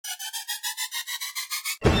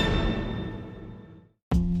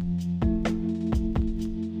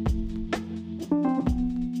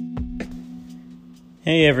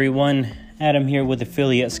Hey everyone, Adam here with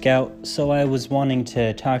Affiliate Scout. So I was wanting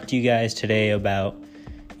to talk to you guys today about,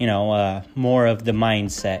 more of the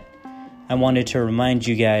mindset. I wanted to remind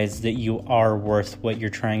you guys that you are worth what you're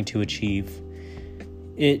trying to achieve.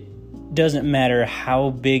 It doesn't matter how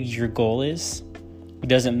big your goal is. It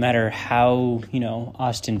doesn't matter how,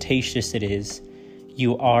 ostentatious it is.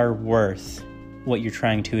 You are worth what you're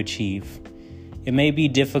trying to achieve. It may be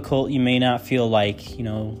difficult. You may not feel like,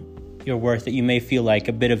 you're worth it. You may feel like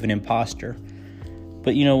a bit of an imposter.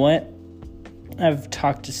 But you know what? I've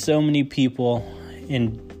talked to so many people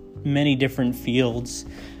in many different fields,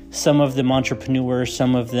 some of them entrepreneurs,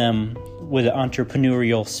 some of them with an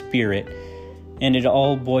entrepreneurial spirit, and it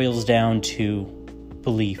all boils down to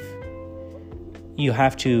belief. You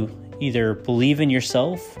have to either believe in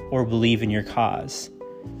yourself or believe in your cause.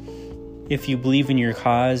 If you believe in your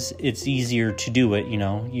cause, it's easier to do it,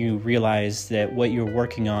 You realize that what you're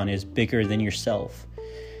working on is bigger than yourself.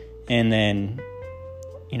 And then,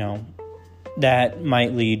 that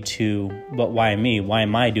might lead to, but why me? Why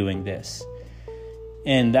am I doing this?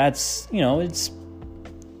 And that's,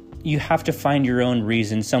 you have to find your own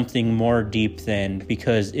reason, something more deep than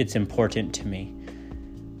because it's important to me.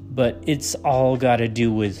 But it's all got to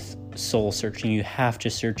do with soul searching. You have to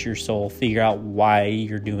search your soul, figure out why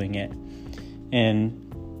you're doing it. And,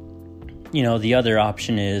 the other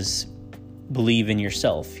option is believe in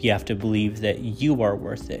yourself. You have to believe that you are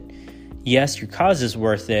worth it. Yes, your cause is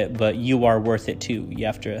worth it, but you are worth it too. You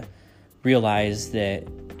have to realize that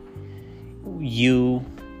though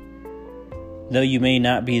you may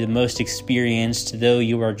not be the most experienced, though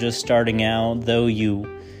you are just starting out, though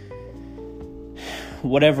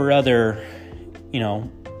whatever other,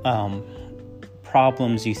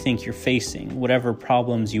 problems you think you're facing, whatever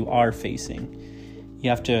problems you are facing, you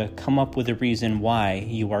have to come up with a reason why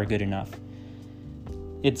you are good enough.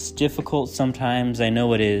 It's difficult sometimes, I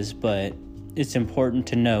know it is, but it's important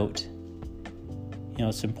to note.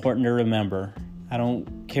 It's important to remember. I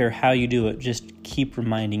don't care how you do it, just keep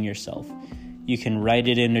reminding yourself. You can write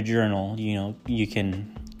it in a journal, you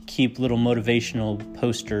can keep little motivational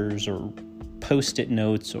posters or post-it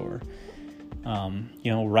notes or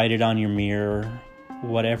write it on your mirror,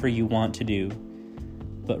 whatever you want to do.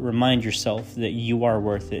 But remind yourself that you are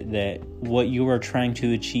worth it, that what you are trying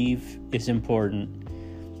to achieve is important.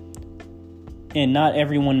 And not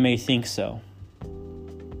everyone may think so.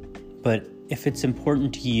 But if it's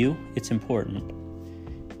important to you, it's important.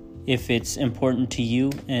 If it's important to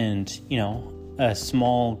you and, a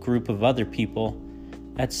small group of other people,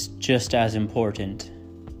 that's just as important.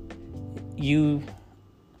 You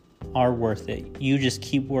are worth it. You just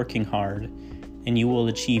keep working hard and you will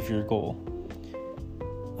achieve your goal.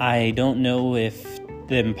 I don't know if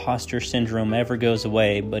the imposter syndrome ever goes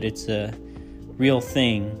away, but it's a real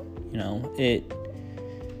thing.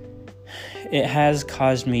 It has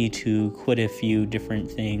caused me to quit a few different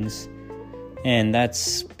things, and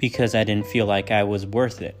that's because I didn't feel like I was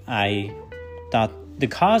worth it. I thought the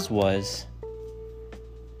cause was,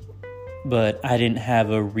 but I didn't have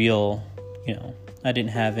a real, I didn't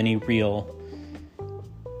have any real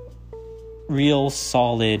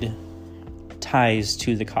solid ties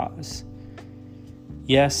to the cause.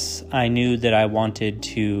 Yes, I knew that I wanted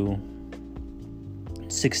to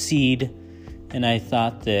succeed, and I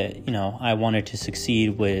thought that, I wanted to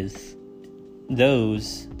succeed with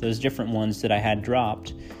those different ones that I had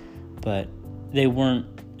dropped, but they weren't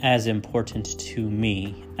as important to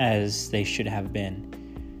me as they should have been.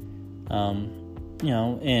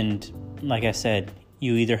 And like I said,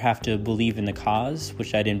 you either have to believe in the cause,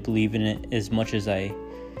 which I didn't believe in it as much as I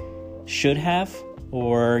should have,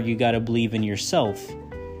 or you got to believe in yourself.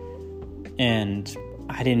 And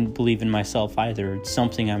I didn't believe in myself either. It's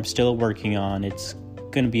something I'm still working on. It's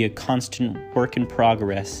going to be a constant work in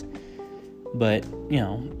progress. But,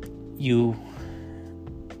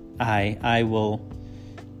 I will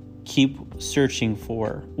keep searching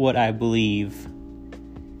for what I believe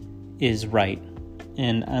is right.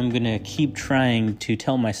 And I'm going to keep trying to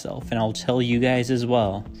tell myself, and I'll tell you guys as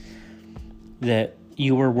well, that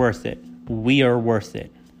you are worth it. We are worth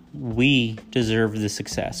it. We deserve the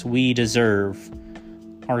success. We deserve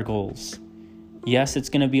our goals. Yes, it's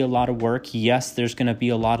going to be a lot of work. Yes, there's going to be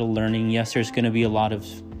a lot of learning. Yes, there's going to be a lot of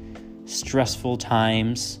stressful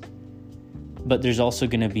times. But there's also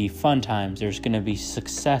going to be fun times. There's going to be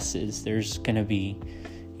successes. There's going to be,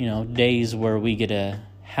 days where we get to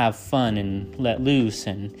have fun and let loose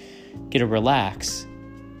and get to relax.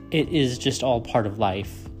 It is just all part of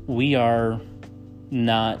life. We are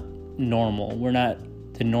not normal. We're not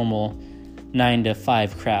the normal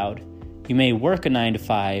 9-to-5 crowd. You may work a 9 to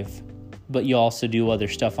 5, but you also do other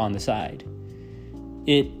stuff on the side.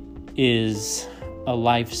 it is a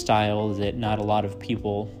lifestyle that not a lot of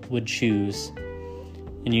people would choose.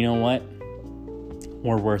 And you know what?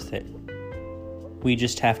 We're worth it. We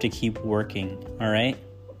just have to keep working, all right?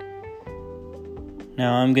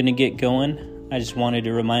 Now I'm going to get going. I just wanted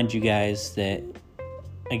to remind you guys that,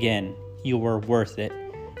 again, you are worth it.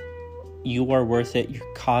 You are worth it.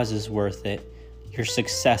 Your cause is worth it. Your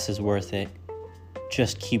success is worth it.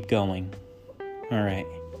 Just keep going. All right.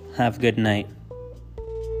 Have a good night.